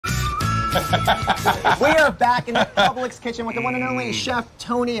We are back in the Publix kitchen with the one and only Chef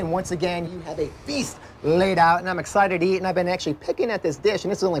Tony, and once again, you have a feast laid out, and I'm excited to eat, and I've been actually picking at this dish,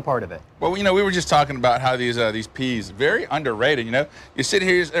 and this is only part of it. Well, you know, we were just talking about how these peas, very underrated, you know. You sit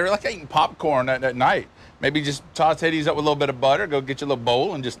here, they're like eating popcorn at night. Maybe just saute these up with a little bit of butter, go get your little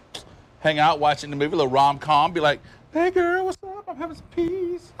bowl, and just hang out watching the movie, a little rom-com, be like, hey girl, what's up? I'm having some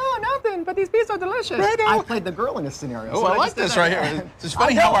peas. Oh, nothing, but these peas are delicious. I played the girl in this scenario. Oh, so I like this right here. It's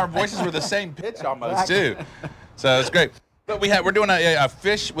funny how our voices were the same pitch almost, too. So it's great. But we're doing a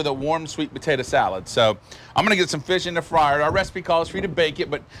fish with a warm sweet potato salad. So I'm going to get some fish in the fryer. Our recipe calls for you to bake it,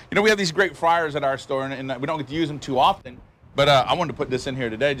 but you know, we have these great fryers at our store, and we don't get to use them too often. But I wanted to put this in here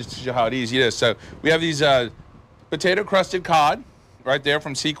today just to show how easy it is. So we have these potato crusted cod right there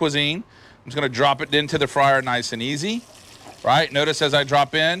from Sea Cuisine. I'm just going to drop it into the fryer nice and easy. Right? Notice as I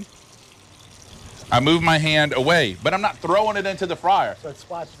drop in, I move my hand away, but I'm not throwing it into the fryer. So it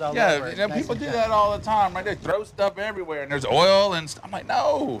splashes all over. Yeah, you know, nice people do that all the time, right? They throw stuff everywhere, and there's oil and stuff. I'm like,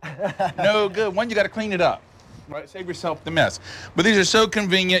 no, no good. One, you got to clean it up, right? Save yourself the mess. But these are so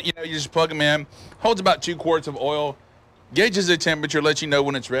convenient. You know, you just plug them in. Holds about 2 quarts of oil. Gauges the temperature, lets you know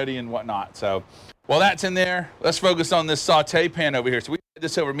when it's ready and whatnot. So while that's in there, let's focus on this saute pan over here. So we did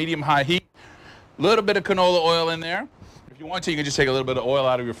this over medium-high heat. A little bit of canola oil in there. If you want to, you can just take a little bit of oil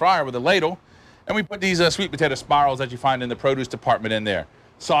out of your fryer with a ladle. And we put these sweet potato spirals that you find in the produce department in there.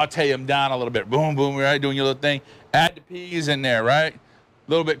 Saute them down a little bit. Boom, boom, right? Doing your little thing. Add the peas in there, right? A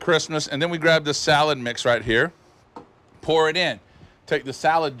little bit crispness. And then we grab the salad mix right here. Pour it in. Take the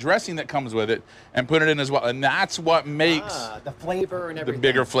salad dressing that comes with it and put it in as well. And that's what makes the flavor and everything. The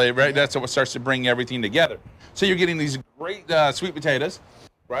bigger flavor, right? Yeah. That's what starts to bring everything together. So you're getting these great sweet potatoes,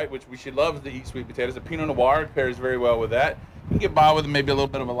 right? Which we should love to eat sweet potatoes. The Pinot Noir pairs very well with that. You can get by with maybe a little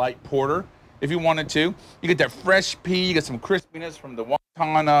bit of a light porter if you wanted to. You get that fresh pea, you get some crispiness from the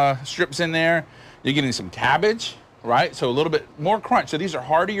wonton strips in there. You're getting some cabbage, right? So a little bit more crunch. So these are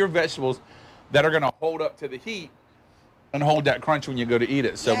heartier vegetables that are gonna hold up to the heat and hold that crunch when you go to eat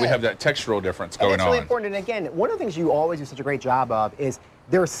it. So we have that textural difference going on. It's really important. And again, one of the things you always do such a great job of is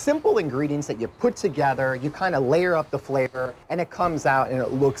there are simple ingredients that you put together, you kind of layer up the flavor, and it comes out and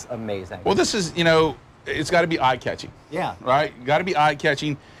it looks amazing. Well, this is, you know, it's got to be eye-catching. Yeah. Right? Got to be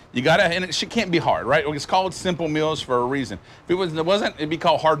eye-catching. You got to, and it can't be hard, right? It's called simple meals for a reason. If it wasn't, it'd be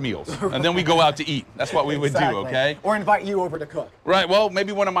called hard meals. And then we go out to eat. That's what we would do, okay? Or invite you over to cook. Right. Well,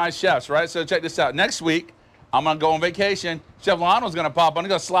 maybe one of my chefs, right? So check this out. Next week, I'm going to go on vacation. Chef Lionel's going to pop on. He's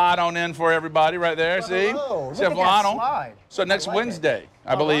going to slide on in for everybody right there. See? Chef Lionel. So next Wednesday,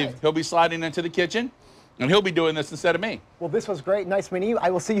 I believe, he'll be sliding into the kitchen, and he'll be doing this instead of me. Well, this was great. Nice meeting you. I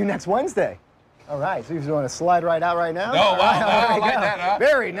will see you next Wednesday. All right. So you're doing a slide right out right now? Oh, wow. I like that, huh?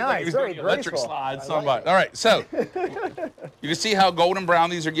 Very nice. Very graceful. Electric slide, somebody. All right. So you can see how golden brown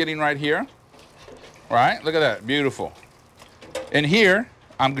these are getting right here. All right. Look at that. Beautiful. And here,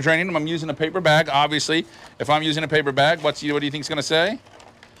 I'm draining them. I'm using a paper bag, obviously. If I'm using a paper bag, what do you think it's going to say?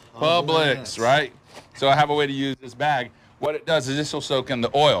 Publix, right? So I have a way to use this bag. What it does is this will soak in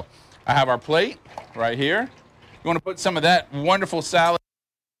the oil. I have our plate right here. You want to put some of that wonderful salad,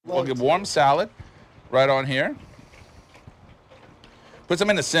 we'll get warm salad right on here. Put some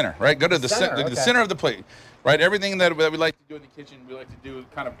in the center, right? Go to the center of the plate, right? Everything that we like to do in the kitchen, we like to do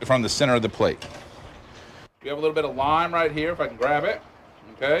kind of from the center of the plate. We have a little bit of lime right here, if I can grab it.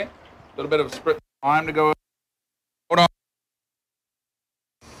 Okay, a little bit of spritz lime to go. Hold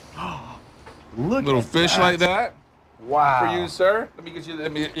on. Look little fish like that. Wow. For you, sir. Let me get you.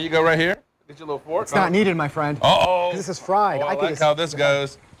 Here you go right here. Get your little fork. It's not needed, my friend. Uh-oh. This is fried. Oh, I like how this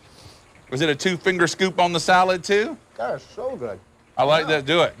goes. Was it a 2-finger scoop on the salad too? That is so good. I like that.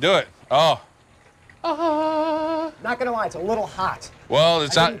 Do it. Do it. Oh. Not gonna lie, it's a little hot. Well,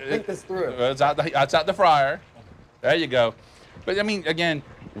 it's not. Think this through. It's out the fryer. There you go. But I mean, again,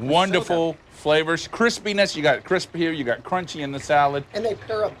 wonderful flavors, crispiness. You got crisp here. You got crunchy in the salad. And they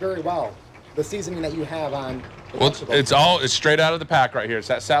pair up very well. The seasoning that you have on the vegetables. It's straight out of the pack right here. It's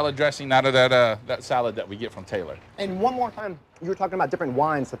that salad dressing out of that salad that we get from Taylor. And one more time, you were talking about different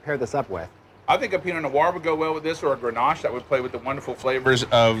wines to pair this up with. I think a Pinot Noir would go well with this, or a Grenache that would play with the wonderful flavors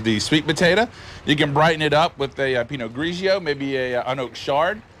of the sweet potato. You can brighten it up with a Pinot Grigio, maybe a unoaked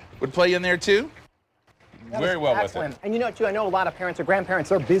Chard would play in there too. Very well with it. And you know, too, I know a lot of parents or grandparents,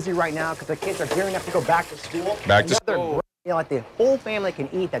 they're busy right now because the kids are gearing up to go back to school. Back to school. Great meal that the whole family can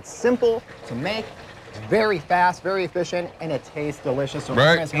eat. That's simple to make, very fast, very efficient, and it tastes delicious. So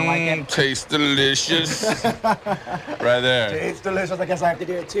parents gonna like it. Tastes delicious. Right there. Tastes delicious. I guess I have to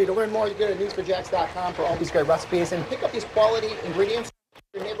do it too. To learn more, you go to newsforjax.com for all these great recipes and pick up these quality ingredients at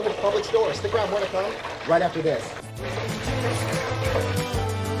your neighborhood Publix store. Stick around, more to come right after this.